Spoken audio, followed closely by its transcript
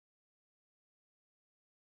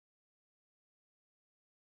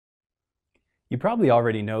You probably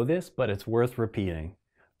already know this, but it's worth repeating.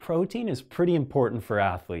 Protein is pretty important for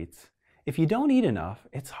athletes. If you don't eat enough,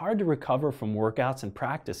 it's hard to recover from workouts and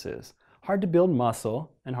practices, hard to build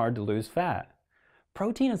muscle, and hard to lose fat.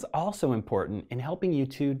 Protein is also important in helping you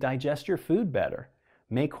to digest your food better,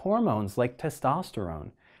 make hormones like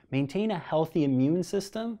testosterone, maintain a healthy immune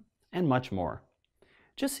system, and much more.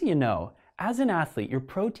 Just so you know, as an athlete, your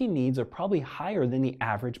protein needs are probably higher than the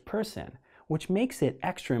average person, which makes it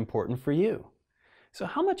extra important for you. So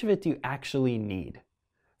how much of it do you actually need?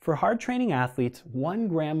 For hard training athletes, 1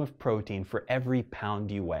 gram of protein for every pound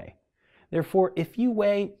you weigh. Therefore, if you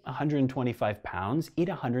weigh 125 pounds, eat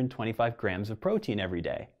 125 grams of protein every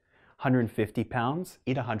day. 150 pounds,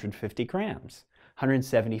 eat 150 grams.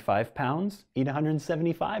 175 pounds, eat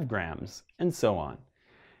 175 grams, and so on.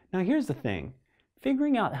 Now here's the thing.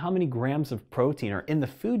 Figuring out how many grams of protein are in the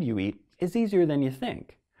food you eat is easier than you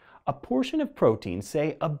think. A portion of protein,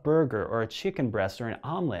 say a burger or a chicken breast or an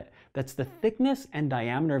omelet, that's the thickness and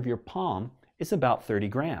diameter of your palm, is about 30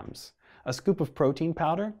 grams. A scoop of protein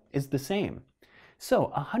powder is the same.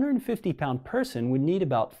 So a 150-pound person would need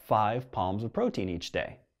about 5 palms of protein each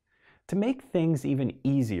day. To make things even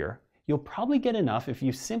easier, you'll probably get enough if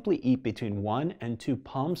you simply eat between 1 and 2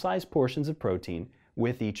 palm-sized portions of protein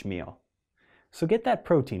with each meal. So get that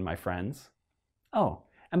protein, my friends. Oh,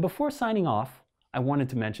 and before signing off, I wanted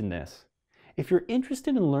to mention this. If you're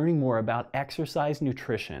interested in learning more about exercise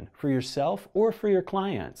nutrition for yourself or for your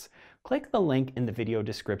clients, click the link in the video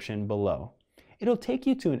description below. It'll take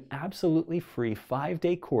you to an absolutely free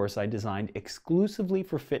 5-day course I designed exclusively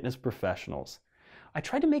for fitness professionals. I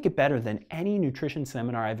tried to make it better than any nutrition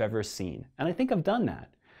seminar I've ever seen, and I think I've done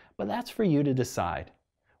that. But that's for you to decide.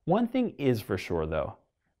 One thing is for sure though,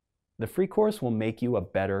 the free course will make you a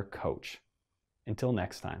better coach. Until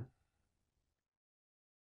next time.